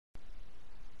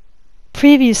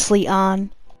Previously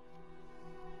on.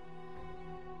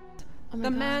 The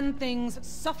man thinks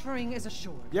suffering is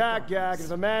assured. Yak, yak,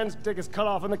 if a man's dick is cut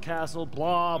off in the castle,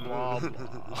 blah, blah,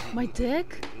 blah. My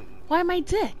dick? Why my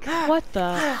dick? What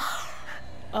the?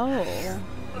 Oh.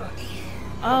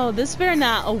 Oh, this better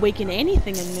not awaken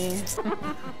anything in me.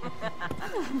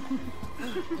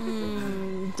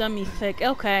 Dummy thick.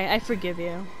 Okay, I forgive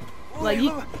you. Like,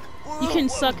 you can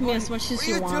suck me as much as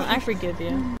you want. I forgive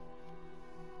you.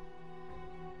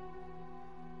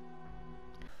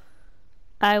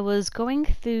 I was going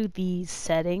through the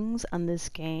settings on this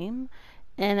game,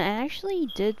 and I actually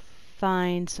did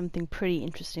find something pretty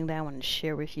interesting that I want to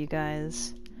share with you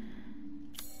guys.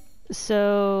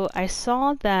 So, I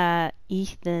saw that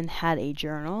Ethan had a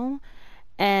journal,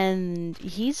 and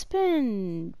he's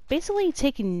been basically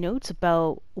taking notes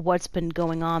about what's been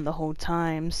going on the whole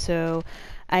time. So,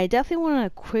 I definitely want to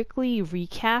quickly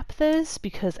recap this,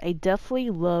 because I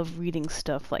definitely love reading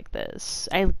stuff like this.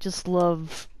 I just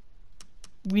love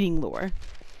reading lore.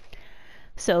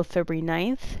 So, February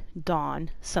 9th,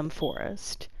 dawn, some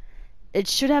forest. It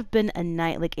should have been a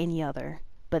night like any other,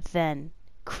 but then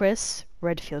Chris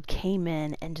Redfield came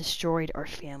in and destroyed our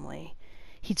family.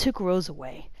 He took Rose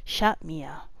away, shot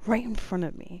Mia right in front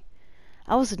of me.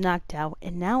 I was knocked out,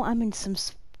 and now I'm in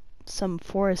some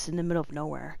forest in the middle of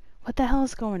nowhere. What the hell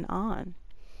is going on?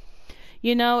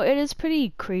 You know, it is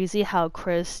pretty crazy how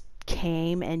Chris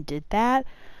came and did that,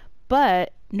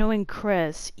 but knowing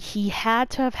Chris, he had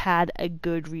to have had a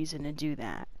good reason to do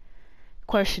that.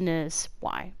 Question is,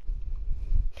 why?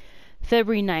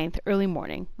 February 9th, early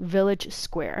morning, Village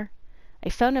Square. I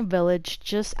found a village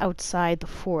just outside the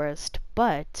forest,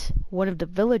 but one of the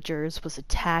villagers was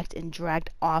attacked and dragged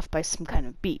off by some kind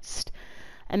of beast.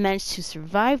 I managed to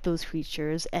survive those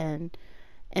creatures, and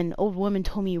an old woman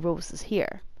told me Rose is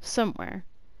here, somewhere.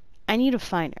 I need to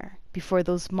find her before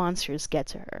those monsters get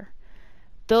to her.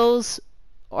 Those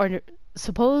are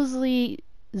supposedly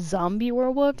zombie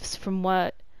werewolves from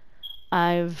what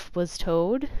I was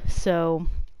told. So,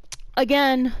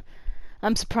 again,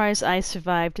 I'm surprised I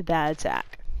survived that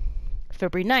attack.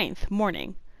 February 9th,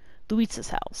 morning,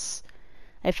 Luisa's house.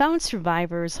 I found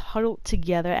survivors huddled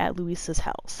together at Luisa's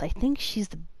house. I think she's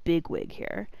the bigwig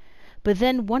here. But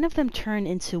then one of them turned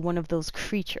into one of those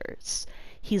creatures.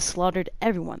 He slaughtered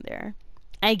everyone there.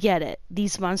 I get it.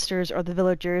 These monsters are the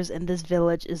villagers, and this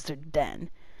village is their den.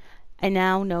 I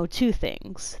now know two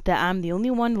things. That I'm the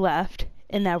only one left,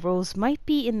 and that Rose might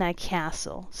be in that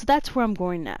castle. So that's where I'm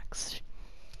going next.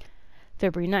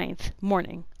 February 9th,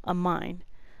 morning, a mine.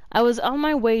 I was on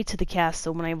my way to the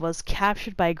castle when I was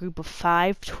captured by a group of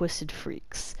 5 twisted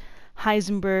freaks.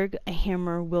 Heisenberg, a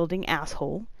hammer-wielding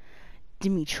asshole.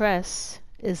 Demetress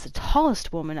is the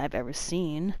tallest woman I've ever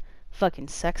seen. Fucking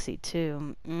sexy,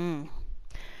 too.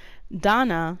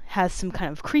 Donna has some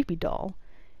kind of creepy doll.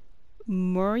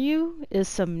 Muriu is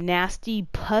some nasty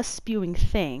pus-spewing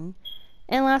thing.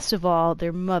 And last of all,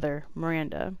 their mother,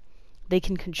 Miranda. They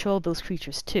can control those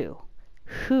creatures too.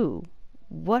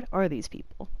 What are these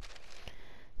people?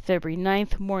 February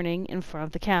 9th, morning, in front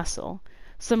of the castle.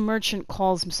 Some merchant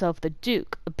calls himself the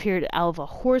Duke appeared out of a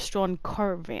horse-drawn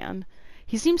caravan.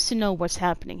 He seems to know what's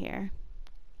happening here.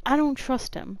 I don't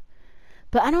trust him.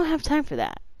 But I don't have time for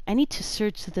that. I need to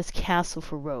search this castle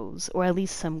for Rose, or at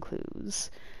least some clues.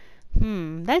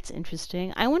 That's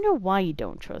interesting. I wonder why you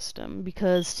don't trust him,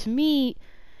 because to me,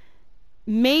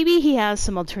 maybe he has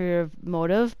some alternative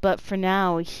motive, but for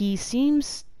now, he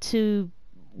seems to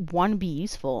want to be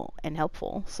useful and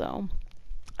helpful, so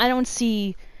I don't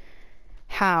see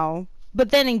how.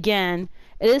 But then again,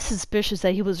 it is suspicious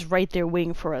that he was right there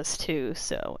waiting for us too,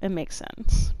 so it makes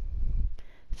sense.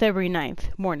 February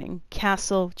 9th, morning,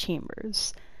 Castle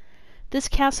Chambers. This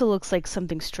castle looks like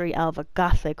something straight out of a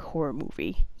gothic horror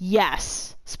movie.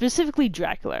 Yes! Specifically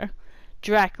Dracula.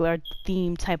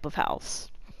 Dracula-themed type of house.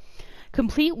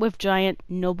 Complete with giant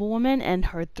noblewoman and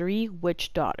her 3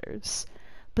 witch daughters.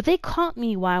 But they caught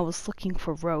me while I was looking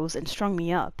for Rose and strung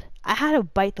me up. I had to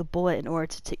bite the bullet in order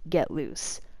to get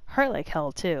loose. Hurt like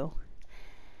hell, too.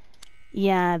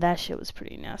 Yeah, that shit was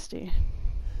pretty nasty.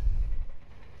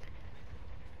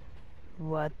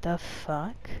 What the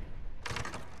fuck?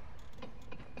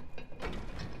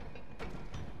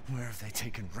 Where have they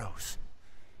taken Rose?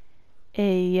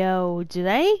 Hey, yo, did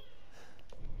I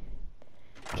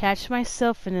catch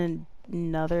myself in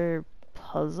another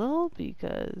puzzle?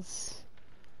 Because...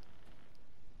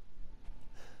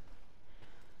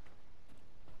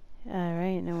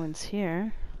 Alright, no one's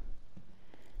here.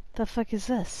 The fuck is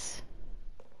this?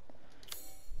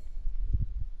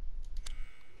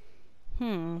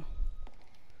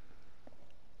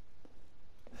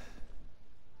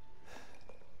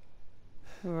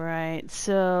 Right,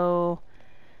 so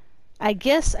I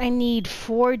guess I need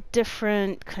 4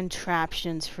 different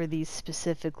contraptions for these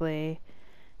specifically.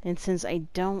 And since I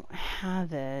don't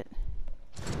have it...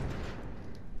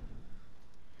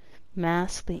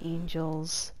 Mask the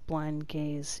angels, blind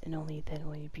gaze, and only then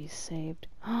will you be saved.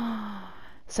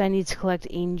 So I need to collect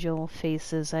angel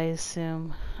faces, I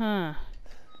assume. Huh.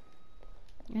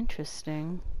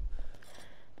 Interesting.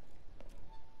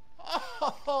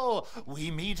 Oh, we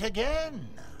meet again.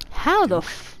 How the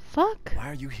fuck? Why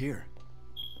are you here?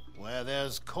 Where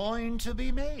there's coin to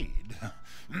be made.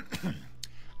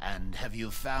 And have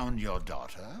you found your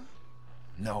daughter?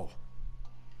 No.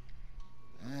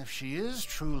 If she is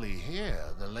truly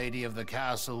here, the lady of the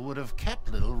castle would have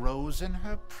kept little Rose in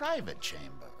her private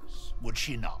chambers, would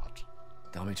she not?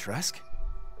 Dimitrescu?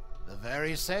 The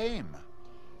very same.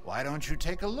 Why don't you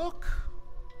take a look?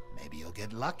 Maybe you'll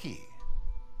get lucky.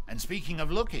 And speaking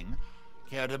of looking,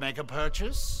 care to make a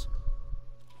purchase?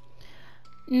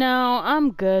 No,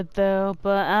 I'm good though,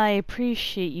 but I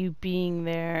appreciate you being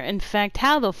there. In fact,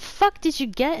 how the fuck did you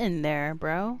get in there,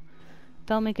 bro?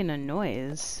 Without making a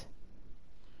noise.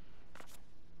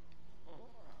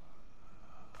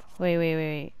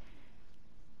 Wait.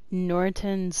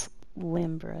 Norton's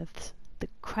Lambeth. The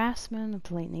craftsman of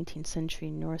the late 19th century,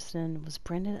 Norton was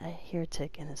branded a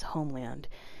heretic in his homeland.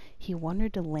 He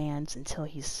wandered the lands until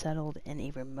he settled in a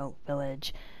remote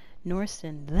village.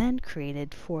 Norton then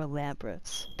created 4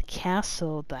 labyrinths: the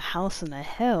castle, the house on the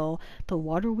hill, the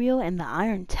water wheel, and the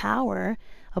iron tower.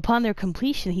 Upon their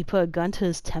completion, he put a gun to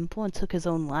his temple and took his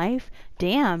own life.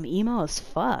 Damn, emo as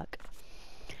fuck.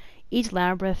 Each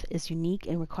labyrinth is unique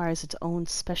and requires its own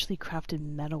specially crafted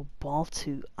metal ball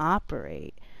to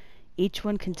operate. Each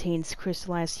one contains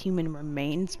crystallized human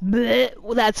remains. Blech,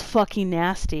 well, that's fucking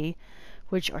nasty.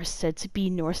 Which are said to be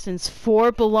Norton's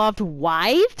 4 beloved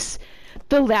wives?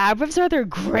 The labyrinths are their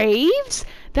graves?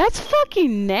 That's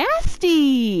fucking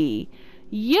nasty!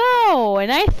 Yo,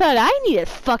 and I thought I needed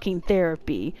fucking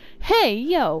therapy. Hey,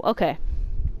 yo, okay.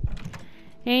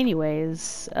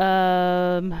 Anyways,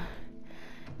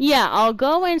 yeah, I'll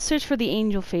go and search for the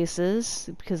angel faces,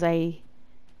 because I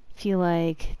feel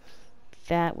like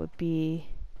that would be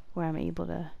where I'm able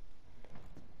to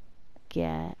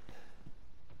get.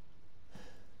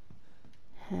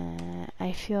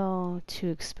 I feel too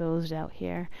exposed out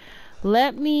here.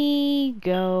 Let me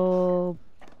go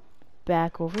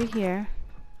back over here.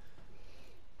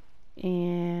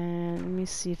 And let me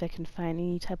see if I can find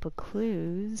any type of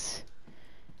clues.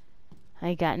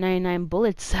 I got 99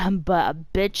 bullets, but a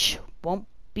bitch won't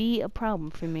be a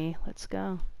problem for me. Let's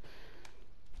go.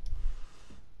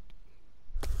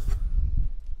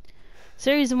 Is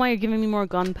there a reason why you're giving me more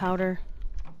gunpowder?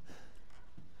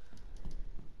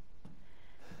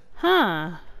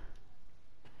 Huh.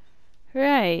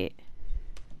 Right.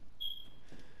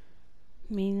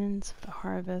 Maintenance of the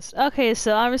harvest. Okay,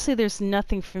 so obviously there's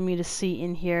nothing for me to see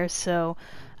in here, so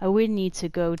I would need to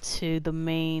go to the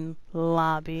main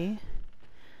lobby.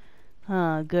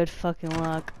 Good fucking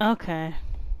luck. Okay.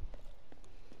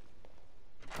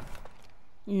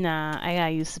 Nah, I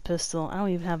gotta use the pistol. I don't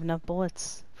even have enough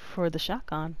bullets for the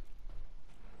shotgun.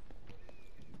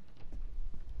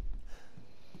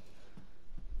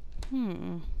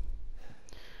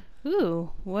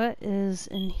 Ooh, what is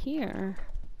in here?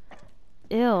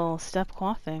 Ill, stop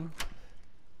coughing.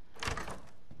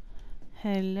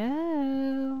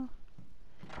 Hello?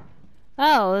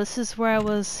 Oh, this is where I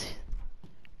was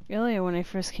earlier when I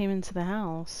first came into the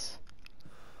house.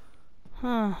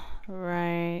 Huh,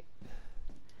 right.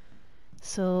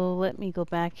 So let me go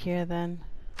back here then.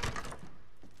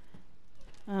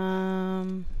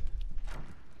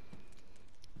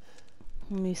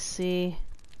 Let me see.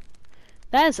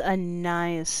 That is a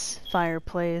nice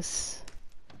fireplace.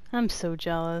 I'm so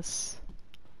jealous.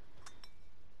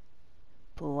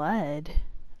 Blood?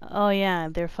 Oh yeah,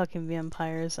 they're fucking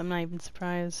vampires. I'm not even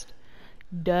surprised.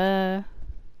 Duh.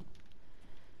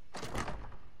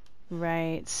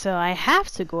 Right, so I have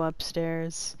to go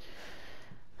upstairs.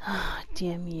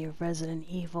 Damn you, Resident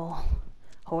Evil.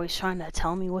 Always trying to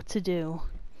tell me what to do.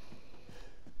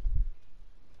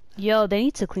 Yo, they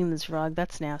need to clean this rug.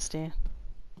 That's nasty.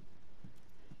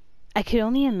 I could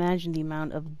only imagine the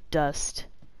amount of dust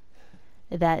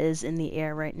that is in the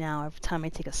air right now every time I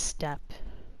take a step.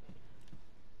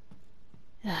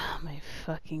 Oh my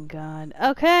fucking god.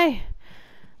 Okay!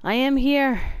 I am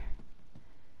here.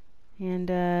 And,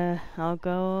 I'll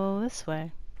go this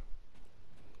way.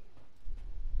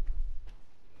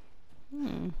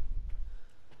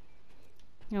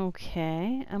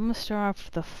 Okay, I'm gonna start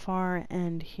off the far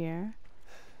end here.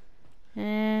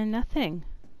 And nothing.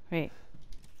 Wait.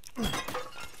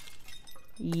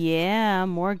 Yeah,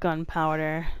 more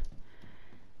gunpowder.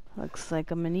 Looks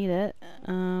like I'm gonna need it.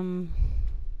 I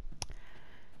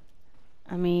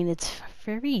mean, it's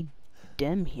very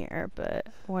dim here, but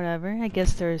whatever. I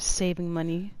guess they're saving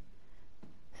money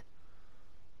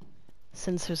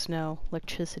since there's no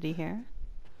electricity here.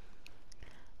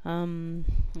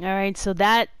 Alright, so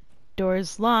that door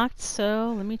is locked,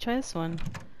 so let me try this one.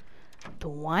 The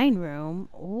wine room.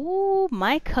 Ooh,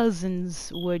 my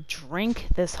cousins would drink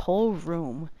this whole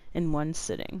room in one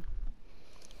sitting.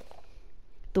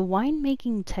 The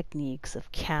winemaking techniques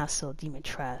of Castle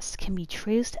Dimitrescu can be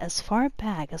traced as far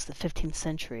back as the 15th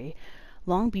century,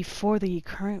 long before the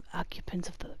current occupants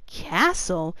of the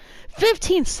castle.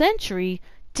 15th century?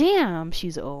 Damn,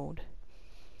 she's old.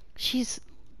 She's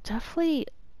definitely...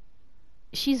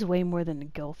 She's way more than a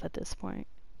gilf at this point.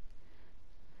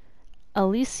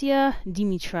 Alicia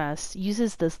Dimitrescu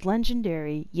uses this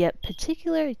legendary yet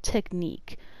particular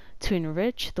technique to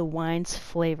enrich the wine's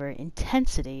flavor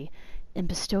intensity and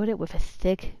bestowed it with a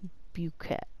thick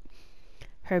bouquet.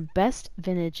 Her best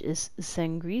vintage is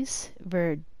Sangris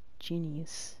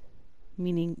Virginis,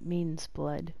 meaning maiden's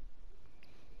blood.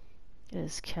 It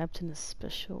is kept in a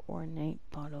special ornate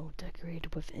bottle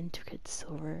decorated with intricate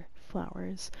silver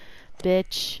flowers.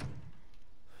 Bitch.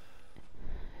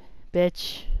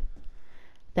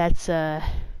 That's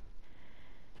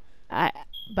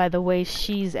by the way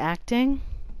she's acting,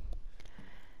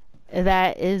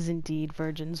 that is indeed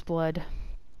virgin's blood.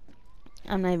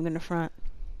 I'm not even gonna front.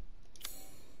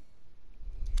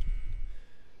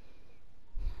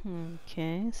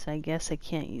 Okay, so I guess I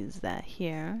can't use that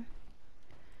here.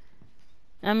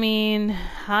 I mean,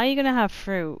 how are you gonna have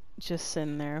fruit just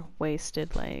sitting there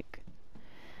wasted? Like,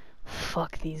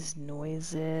 fuck these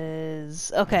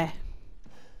noises. Okay.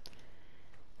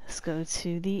 Let's go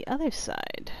to the other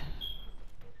side.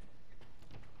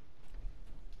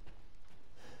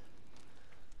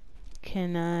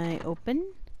 Can I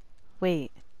open?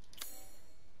 Wait.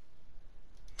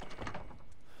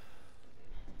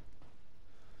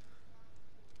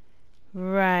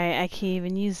 Right, I can't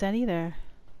even use that either.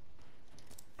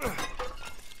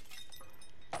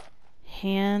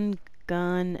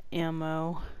 Handgun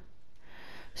ammo.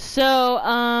 So,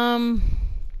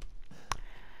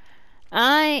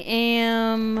 I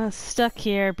am stuck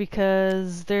here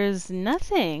because there's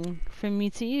nothing for me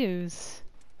to use.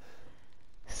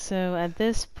 So at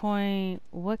this point,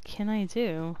 what can I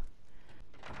do?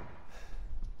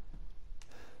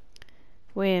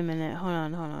 Wait a minute, hold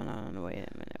on, wait a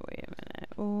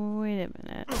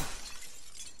minute.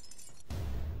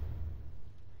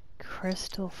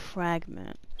 Crystal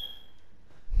fragment.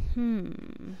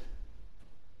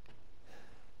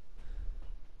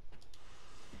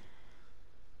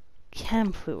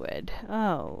 Chem fluid.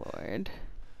 Oh, Lord.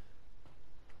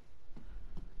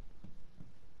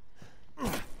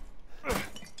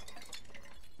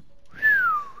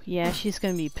 Yeah, she's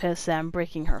gonna be pissed that I'm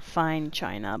breaking her fine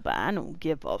china, but I don't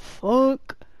give a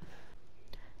fuck.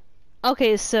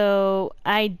 Okay, so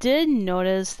I did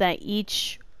notice that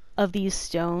each of these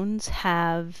stones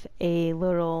have a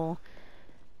little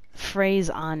phrase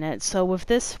on it. So with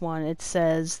this one, it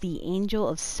says, "The angel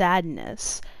of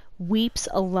sadness weeps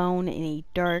alone in a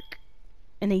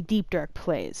deep dark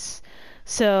place."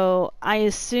 So I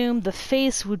assume the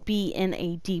face would be in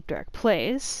a deep dark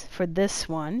place for this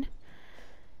one.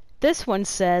 This one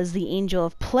says, "The angel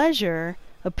of pleasure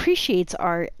appreciates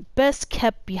art best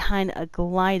kept behind a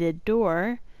glided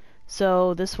door."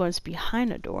 So this one's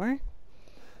behind a door.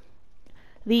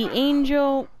 The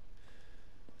angel...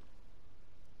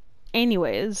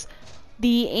 Anyways,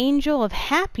 "The angel of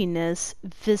happiness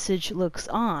visage looks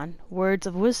on, words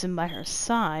of wisdom by her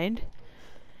side."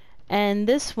 And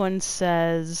this one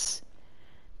says,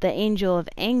 "The angel of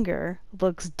anger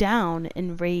looks down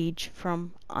in rage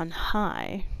from on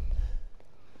high."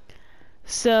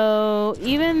 So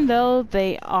even though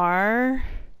they are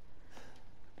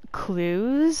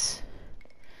clues,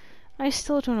 I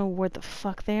still don't know what the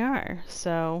fuck they are.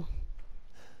 So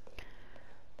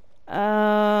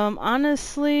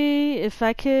honestly, if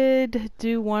I could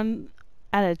do one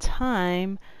at a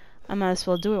time, I might as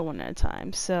well do it one at a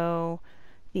time. So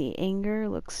the anger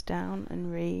looks down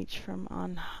and rage from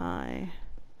on high.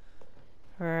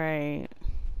 Right.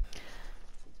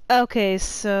 Okay,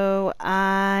 so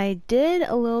I did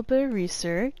a little bit of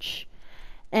research,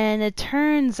 and it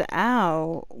turns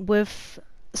out with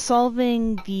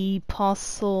solving the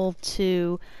puzzle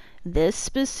to this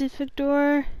specific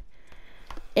door,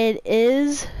 it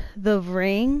is the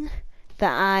ring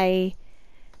that I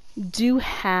do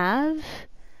have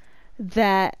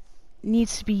that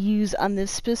needs to be used on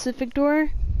this specific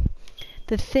door.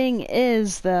 The thing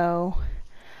is, though,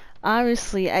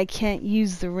 obviously I can't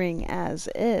use the ring as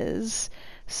is.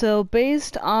 So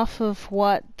based off of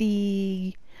what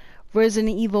the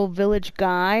Resident Evil Village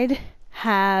Guide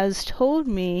has told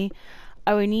me,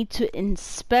 I would need to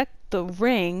inspect the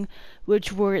ring,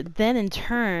 which would then in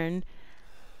turn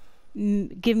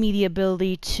give me the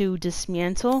ability to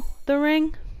dismantle the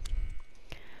ring.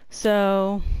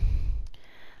 So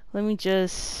let me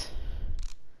just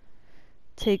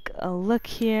take a look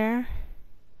here.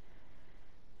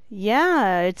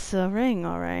 Yeah, it's a ring,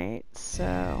 alright.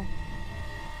 So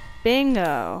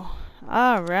bingo.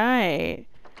 Alright.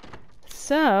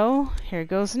 So here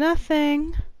goes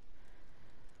nothing.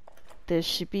 This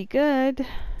should be good.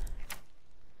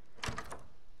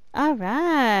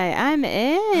 Alright, I'm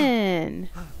in.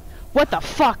 What the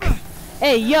fuck?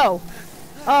 Hey, yo!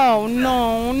 Oh,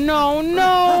 no, no,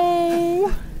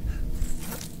 no!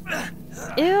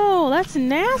 Ew, that's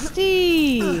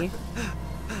nasty!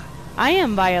 I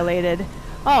am violated.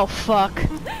 Oh, fuck.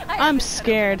 I'm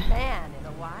scared. Man in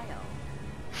a while.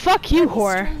 Fuck you,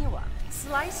 whore. String you up,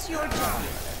 slice your jugular,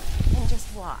 and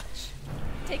just watch.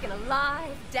 Taken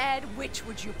alive, dead, which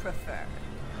would you prefer?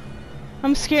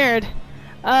 I'm scared.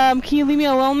 Can you leave me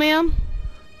alone, ma'am?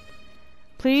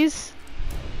 Please?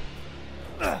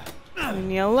 Leave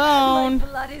me alone. My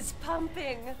blood is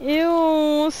pumping.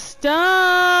 Ew,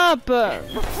 stop!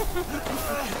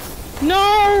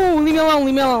 No! Leave me alone,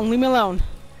 leave me alone, leave me alone.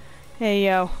 Hey,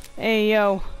 yo. Hey,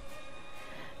 yo.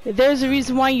 There's a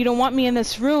reason why you don't want me in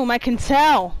this room, I can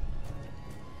tell.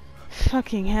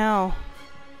 Fucking hell.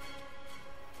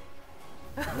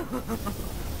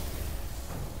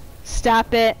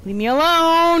 Stop it. Leave me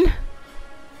alone.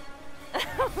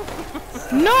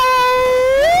 No!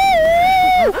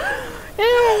 Ew,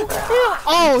 ew.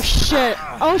 Oh shit.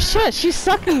 Oh shit, she's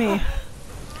sucking me.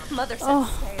 Mother said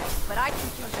stay, but I can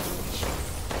kill your leash.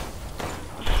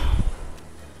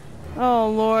 Oh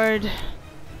Lord.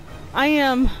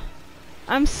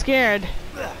 I'm scared.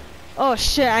 Oh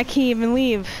shit, I can't even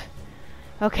leave.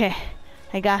 Okay,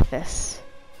 I got this.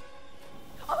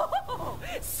 Oh,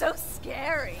 so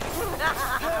scary.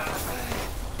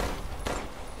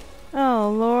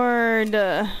 Oh Lord.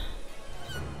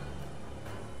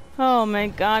 Oh my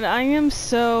god, I am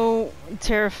so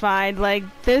terrified. Like,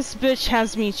 this bitch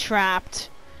has me trapped.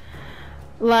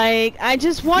 Like, I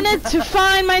just wanted to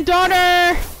find my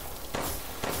daughter!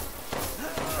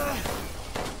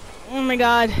 Oh my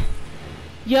god.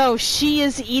 Yo, she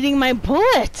is eating my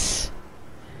bullets!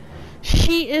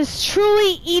 She is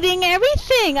truly eating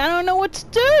everything! I don't know what to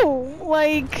do!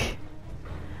 Like...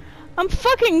 I'm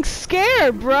fucking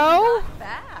scared, bro! Not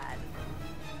bad.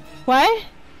 What?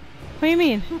 What do you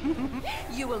mean?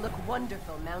 You will look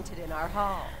wonderful mounted in our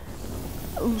hall.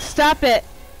 Stop it!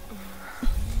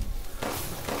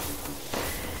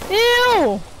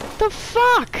 Ew! The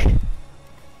fuck?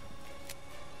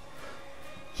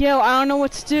 Yo, I don't know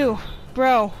what to do.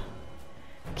 Bro.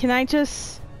 Can I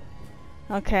just...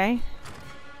 Okay.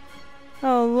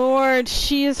 Oh Lord,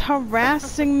 she is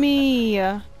harassing me.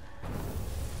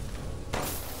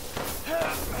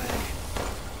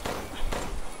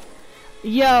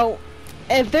 Yo,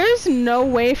 if there's no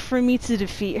way for me to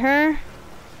defeat her...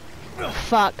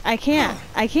 Fuck, I can't.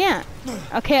 I can't.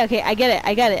 Okay, okay, I get it,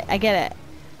 I get it, I get it.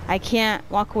 I can't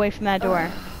walk away from that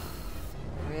door.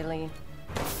 Really?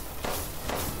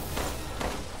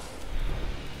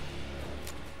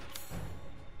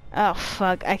 Oh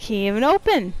fuck, I can't even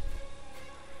open.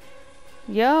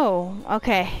 Yo,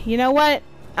 okay, you know what?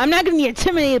 I'm not gonna be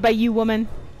intimidated by you, woman.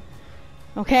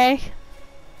 Okay?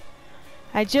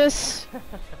 I just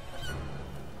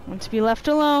want to be left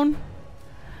alone.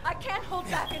 I can't hold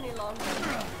back any longer.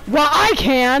 Well, I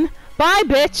can! Bye,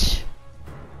 bitch!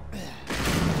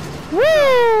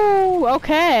 Woo!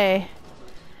 Okay.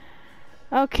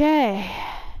 Okay.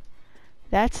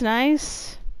 That's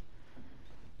nice.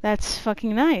 That's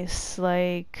fucking nice.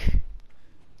 Like,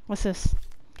 what's this?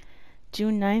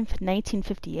 June 9th,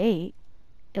 1958.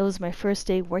 It was my first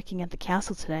day working at the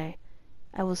castle today.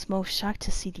 I was most shocked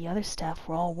to see the other staff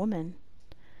were all women.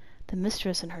 The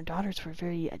mistress and her daughters were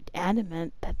very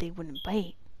adamant that they wouldn't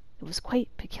bite. It was quite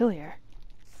peculiar.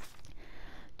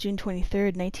 June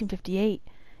 23rd, 1958.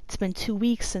 It's been 2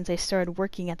 weeks since I started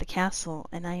working at the castle,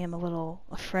 and I am a little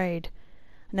afraid.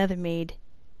 Another maid,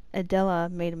 Adela,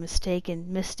 made a mistake, and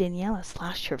Miss Daniela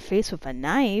slashed her face with a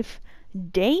knife.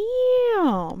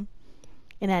 Damn!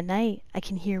 And at night, I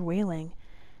can hear wailing,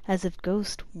 as if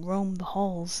ghosts roam the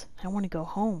halls. I want to go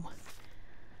home.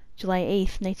 July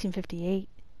 8th, 1958.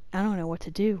 I don't know what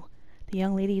to do. The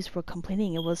young ladies were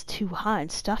complaining it was too hot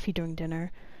and stuffy during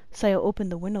dinner, so I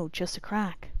opened the window just a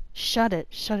crack. Shut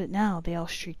it now, they all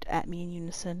shrieked at me in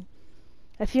unison.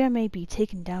 I fear I may be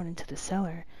taken down into the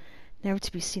cellar, never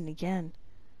to be seen again.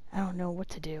 I don't know what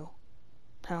to do.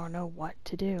 I don't know what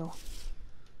to do.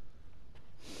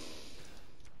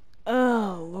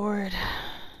 Oh, Lord.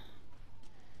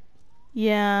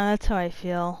 Yeah, that's how I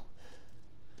feel.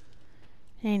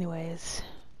 Anyways.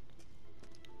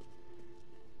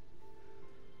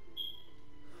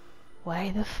 Why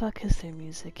the fuck is there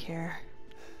music here?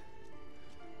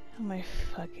 Oh my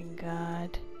fucking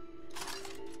god.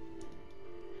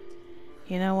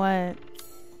 You know what?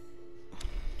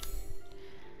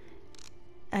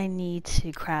 I need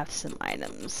to craft some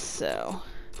items, so...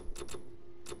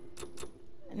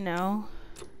 No?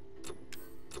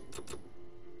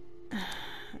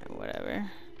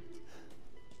 Whatever.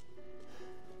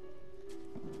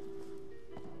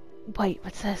 Wait,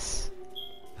 what's this?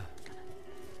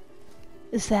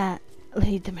 Is that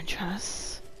Lady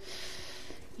Dimitrescu?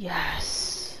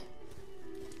 Yes.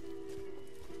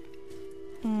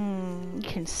 You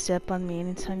can step on me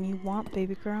anytime you want,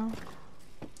 baby girl.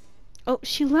 Oh,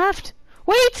 she left!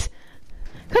 Wait!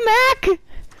 Come back!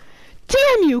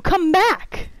 Damn you, come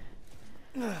back!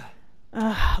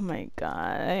 Oh my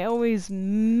god, I always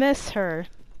miss her.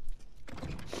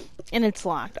 And it's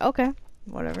locked. Okay,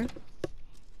 whatever.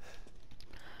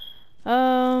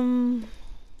 I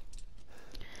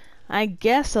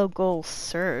guess I'll go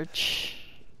search.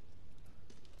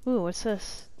 Ooh, what's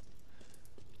this?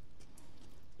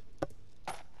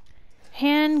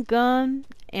 Handgun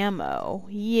ammo.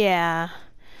 Yeah.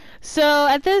 So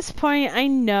at this point, I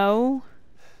know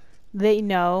they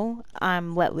know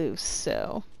I'm let loose,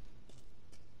 so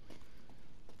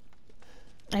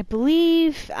I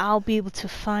believe I'll be able to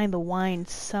find the wine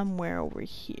somewhere over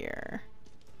here.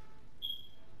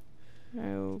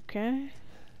 Okay.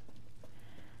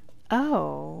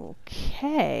 Oh,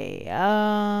 okay.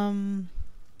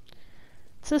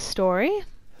 It's a story.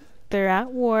 They're at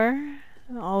war.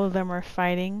 All of them are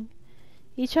fighting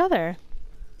each other.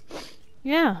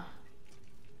 Yeah.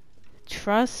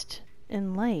 Trust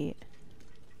in light.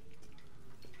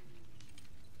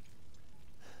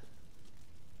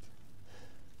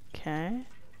 Okay.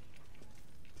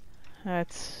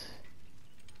 That's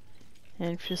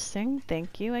interesting.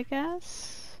 Thank you, I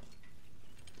guess.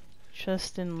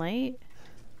 Trust in light.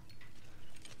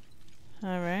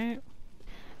 Alright.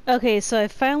 Okay, so I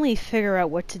finally figure out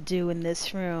what to do in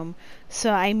this room.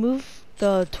 So I move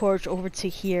the torch over to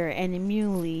here and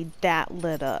immediately that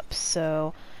lit up.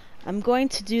 So I'm going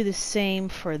to do the same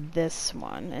for this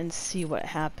one and see what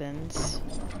happens.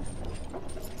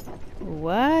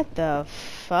 What the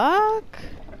fuck?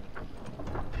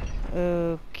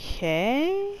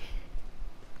 Okay.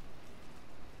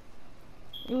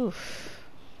 Oof.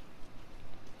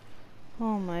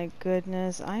 Oh my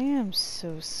goodness, I am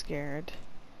so scared.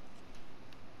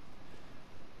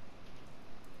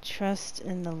 Trust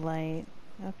in the light.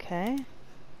 Okay.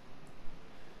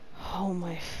 Oh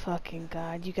my fucking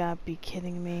god, you gotta be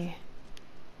kidding me.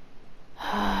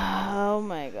 Oh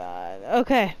my god.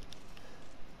 Okay.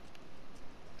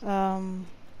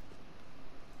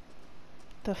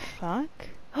 The fuck?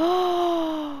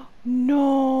 Oh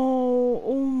no!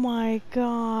 Oh my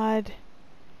god.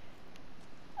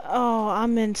 Oh,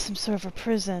 I'm in some sort of a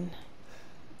prison.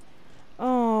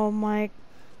 Oh my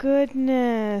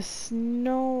goodness.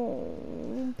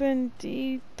 No.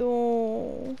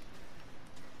 Bendito.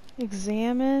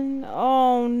 Examine?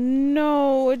 Oh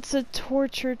no, it's a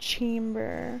torture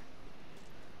chamber.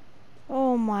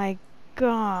 Oh my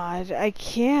god, I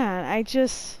can't.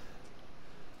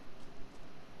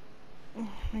 Oh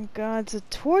my god, it's a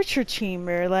torture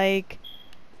chamber. Like,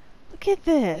 look at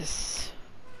this.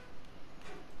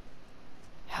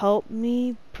 Help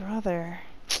me, brother.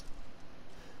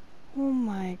 Oh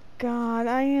my god,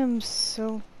 I am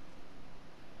so...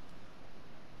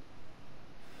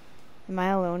 Am I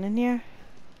alone in here?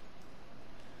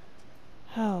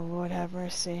 Oh, Lord have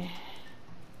mercy.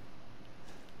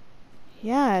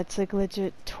 Yeah, it's like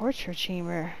legit torture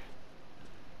chamber.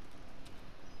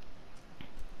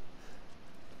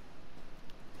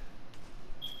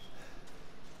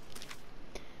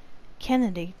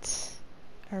 Candidates.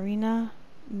 Arena,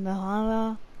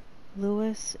 Milana,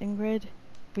 Lewis, Ingrid,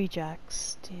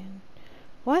 Rejects. Dude.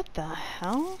 What the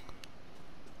hell?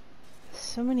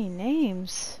 So many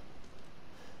names.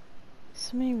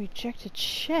 So many rejected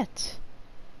shit.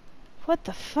 What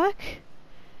the fuck?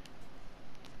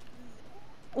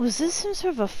 Was this some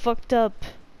sort of a fucked up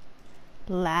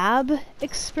lab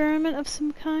experiment of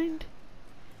some kind?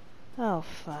 Oh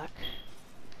fuck.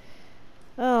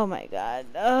 Oh my god.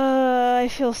 I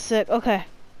feel sick. Okay.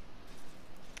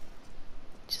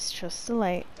 Just trust the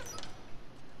light.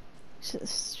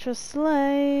 Just trust the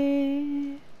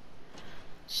light.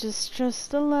 Just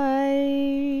trust the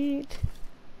light.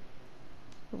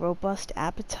 Robust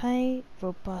appetite?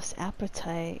 Robust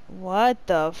appetite. What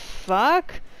the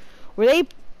fuck? Were they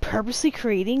purposely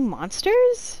creating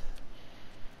monsters?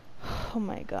 Oh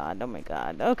my god, oh my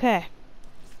god. Okay.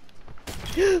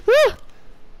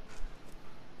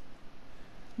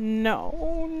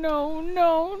 No, no,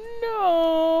 no,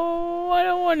 no. I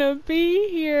don't want to be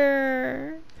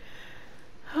here.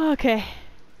 Okay.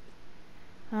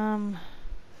 Oh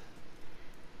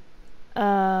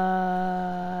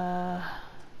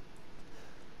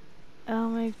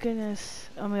my goodness.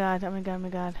 Oh my god, oh my god, oh my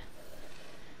god.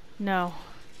 No.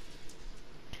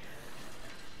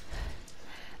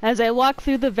 As I walk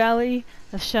through the valley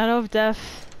of shadow of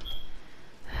death.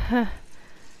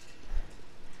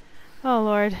 Oh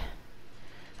Lord.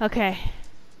 Okay.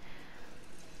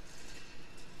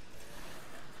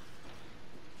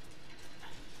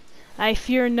 I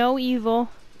fear no evil.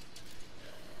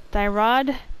 Thy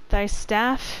rod, thy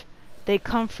staff, they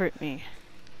comfort me.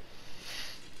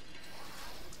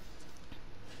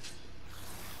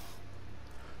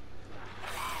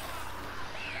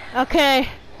 Okay,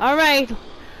 alright.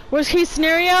 Worst case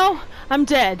scenario, I'm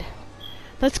dead.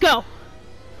 Let's go.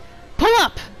 Pull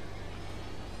up!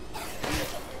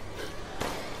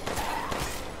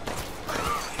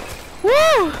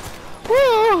 Woo!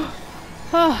 Woo!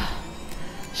 Oh,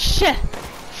 shit!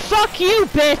 Fuck you,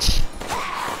 bitch!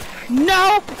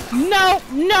 No! No!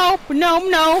 No! No!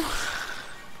 No!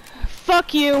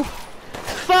 Fuck you!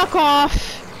 Fuck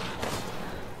off!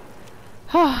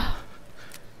 Oh,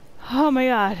 oh my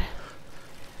god.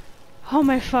 Oh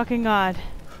my fucking god.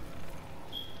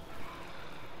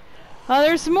 Oh,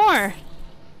 there's more!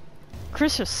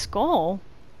 Chris's skull?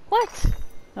 What?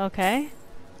 Okay.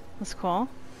 That's cool.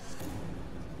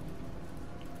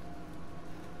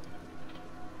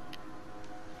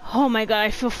 Oh my god,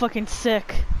 I feel fucking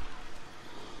sick.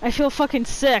 I feel fucking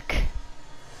sick.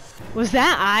 Was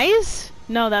that eyes?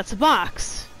 No, that's a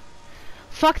box.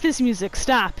 Fuck this music,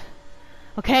 stop.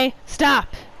 Okay?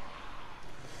 Stop!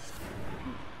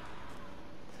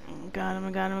 Oh my god, oh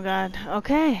my god, oh my god.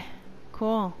 Okay.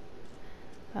 Cool.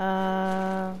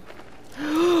 Oh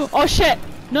shit!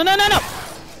 No, no, no, no!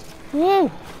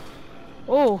 Woo!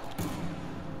 Oh.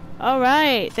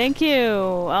 Alright, thank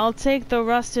you. I'll take the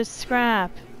rusted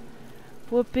scrap.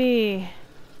 Whoopee.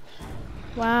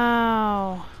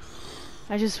 Wow.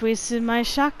 I just wasted my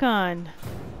shotgun.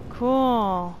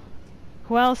 Cool.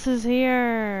 Who else is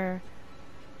here?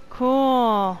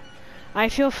 Cool. I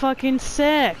feel fucking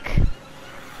sick.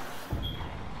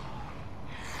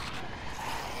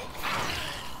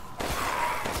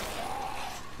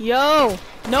 Yo!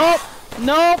 Nope!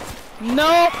 Nope!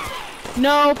 Nope!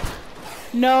 Nope!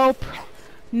 Nope!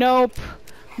 Nope!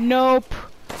 Nope!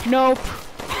 Nope!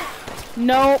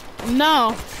 Nope!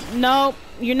 No! Nope!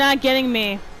 You're not getting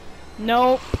me.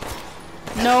 Nope!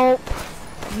 Nope!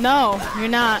 No! You're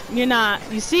not. You're not.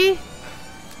 You see?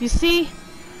 You see?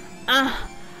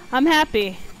 I'm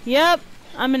happy. Yep!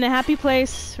 I'm in a happy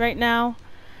place right now.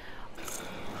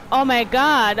 Oh my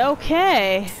god,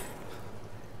 okay.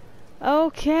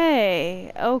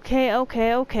 Okay. Okay,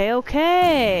 okay, okay,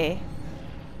 okay.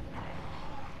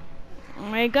 Oh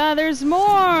my god, there's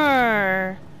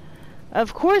more!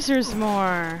 Of course there's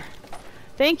more.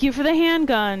 Thank you for the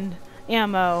handgun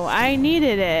ammo. I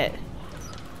needed it.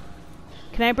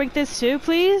 Can I break this too,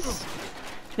 please?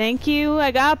 Thank you.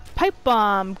 I got pipe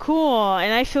bomb. Cool.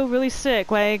 And I feel really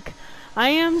sick. Like, I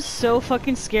am so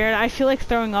fucking scared. I feel like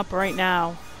throwing up right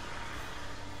now.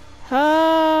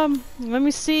 Let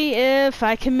me see if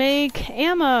I can make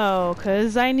ammo,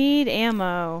 'cause I need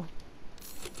ammo.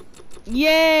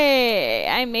 Yay!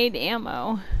 I made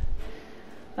ammo.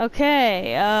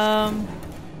 Okay,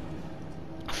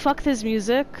 fuck this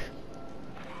music.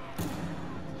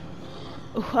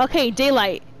 Ooh, okay,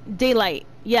 daylight. Daylight.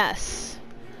 Yes.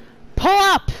 Pull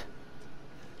up!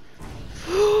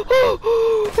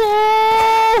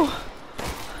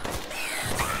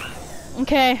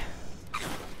 Okay.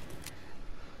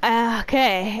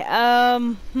 Okay,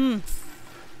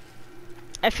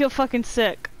 I feel fucking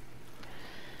sick.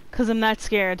 'Cause I'm not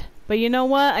scared. But you know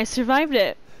what? I survived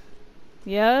it.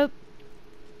 Yep.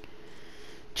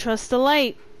 Trust the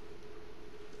light.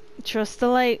 Trust the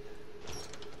light.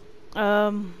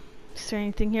 Is there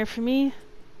anything here for me?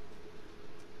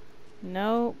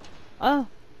 No. Oh,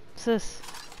 sis.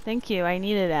 Thank you. I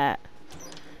needed that.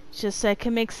 Just so I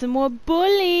can make some more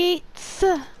bullets.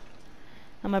 I'm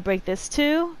gonna break this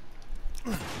too.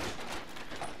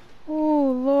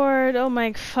 Oh Lord, oh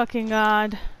my fucking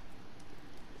god.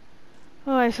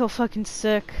 Oh, I feel fucking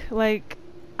sick. Like,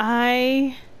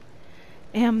 I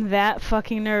am that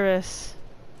fucking nervous.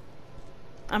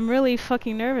 I'm really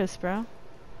fucking nervous, bro.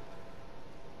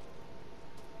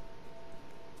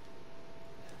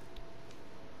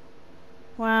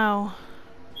 Wow.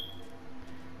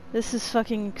 This is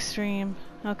fucking extreme.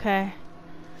 Okay.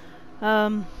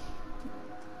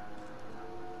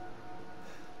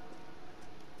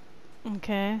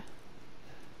 Okay.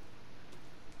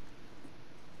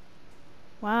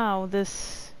 Wow,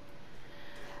 this...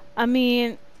 I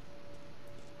mean...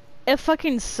 It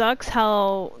fucking sucks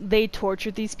how they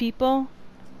tortured these people.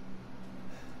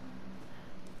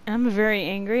 And I'm very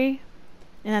angry.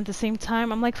 And at the same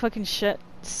time, I'm like fucking shit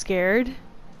scared.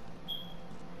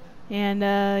 And,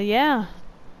 yeah.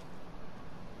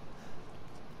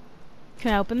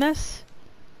 Can I open this?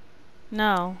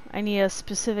 No. I need a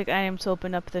specific item to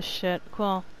open up this shit.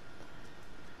 Cool.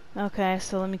 Okay,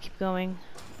 so let me keep going.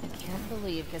 I can't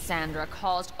believe Cassandra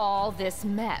caused all this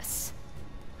mess.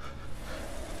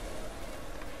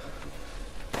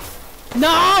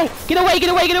 No! Get away, get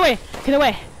away, get away! Get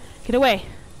away! Get away!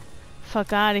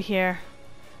 Fuck out of here.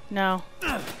 No.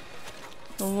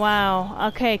 Wow.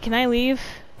 Okay, can I leave?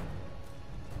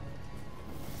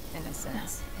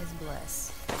 Innocence is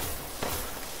bliss.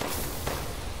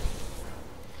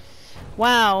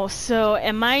 Wow, so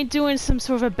am I doing some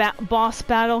sort of a boss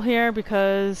battle here?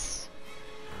 Because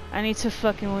I need to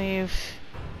fucking leave.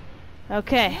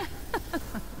 Okay.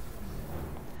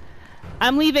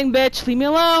 I'm leaving, bitch. Leave me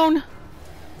alone.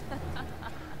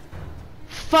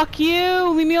 Fuck you.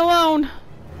 Leave me alone.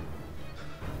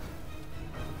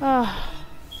 Oh.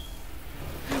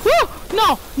 Woo!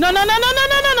 No! No, no, no, no, no,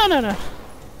 no, no, no, no, no.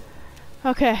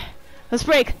 Okay. Let's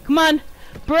break. Come on.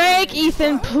 Break,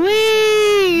 Ethan,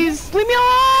 please! Leave me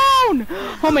alone!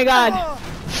 Oh my god.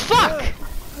 Fuck!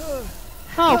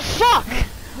 Oh, fuck!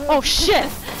 Oh, shit!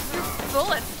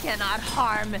 Bullets cannot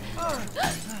harm.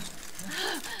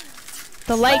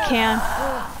 The light can.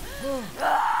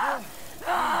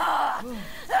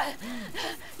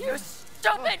 You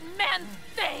stupid man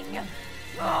thing!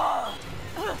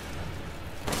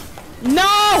 No!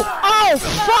 Oh,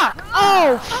 fuck!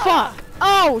 Oh, fuck!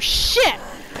 Oh, shit!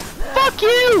 Fuck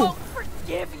I you! won't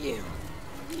forgive you,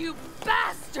 you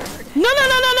bastard! No, no,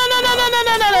 no, no, no, no, no, no,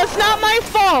 no, no, no! It's not my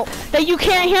fault that you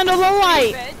can't handle the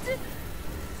light! David.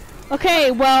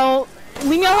 Okay, well,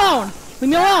 leave me alone! Leave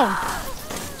me alone!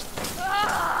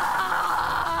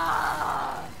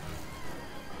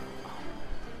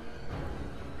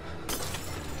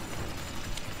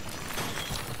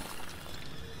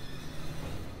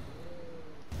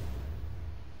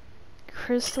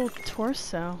 Crystal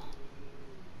torso.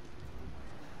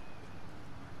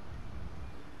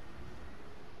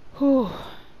 Whew.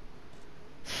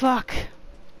 Fuck.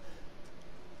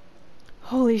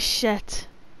 Holy shit.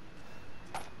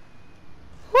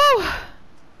 Whew.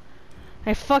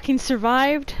 I fucking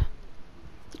survived.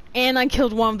 And I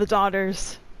killed one of the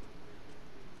daughters.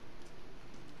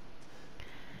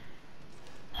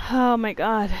 Oh my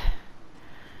god.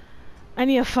 I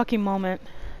need a fucking moment.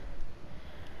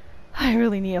 I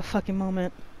really need a fucking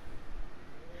moment.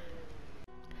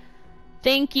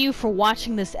 Thank you for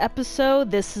watching this episode.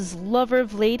 This is Lover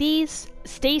of Ladies.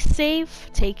 Stay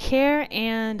safe, take care,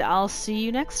 and I'll see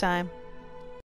you next time.